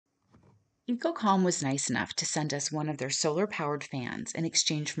ecoCalm was nice enough to send us one of their solar powered fans in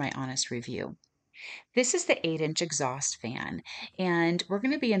exchange for my honest review. This is the 8-inch exhaust fan, and we're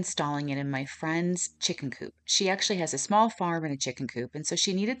going to be installing it in my friend's chicken coop. She actually has a small farm and a chicken coop, and so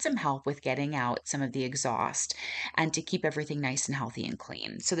she needed some help with getting out some of the exhaust and to keep everything nice and healthy and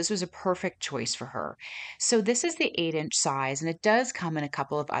clean. So this was a perfect choice for her. So this is the 8-inch size, and it does come in a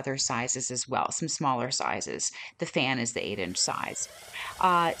couple of other sizes as well, some smaller sizes. The fan is the 8-inch size.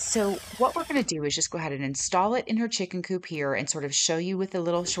 So what we're going to do is just go ahead and install it in her chicken coop here and sort of show you with a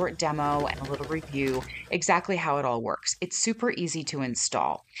little short demo and a little review exactly how it all works. It's super easy to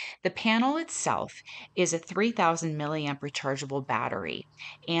install. The panel itself is a 3,000 milliamp rechargeable battery,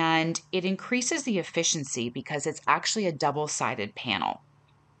 and it increases the efficiency because it's actually a double-sided panel.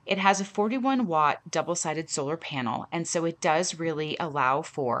 It has a 41-watt double-sided solar panel, and so it does really allow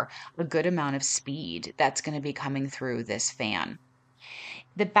for a good amount of speed that's going to be coming through this fan.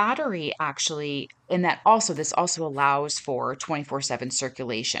 The battery actually, and that also, this also allows for 24/7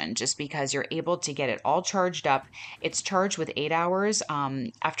 circulation just because you're able to get it all charged up. It's charged with 8 hours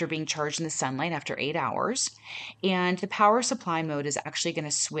after being charged in the sunlight after 8 hours. And the power supply mode is actually going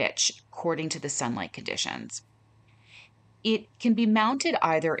to switch according to the sunlight conditions. It can be mounted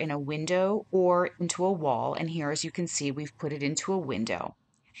either in a window or into a wall. And here, as you can see, we've put it into a window.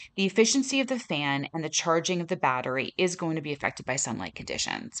 The efficiency of the fan and the charging of the battery is going to be affected by sunlight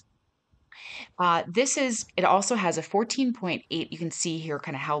conditions. It also has a 14.8, you can see here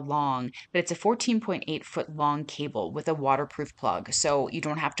kind of how long, but it's a 14.8-foot long cable with a waterproof plug. So you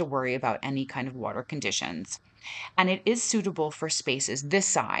don't have to worry about any kind of water conditions. And it is suitable for spaces, this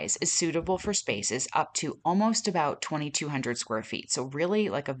size is suitable for spaces up to almost about 2,200 square feet. So, really,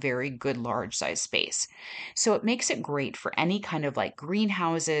 like a very good large size space. So, it makes it great for any kind of like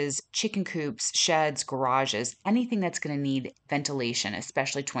greenhouses, chicken coops, sheds, garages, anything that's going to need ventilation,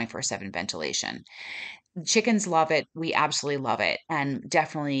 especially 24/7 ventilation. Chickens love it. We absolutely love it and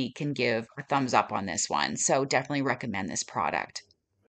definitely can give a thumbs up on this one. So, definitely recommend this product.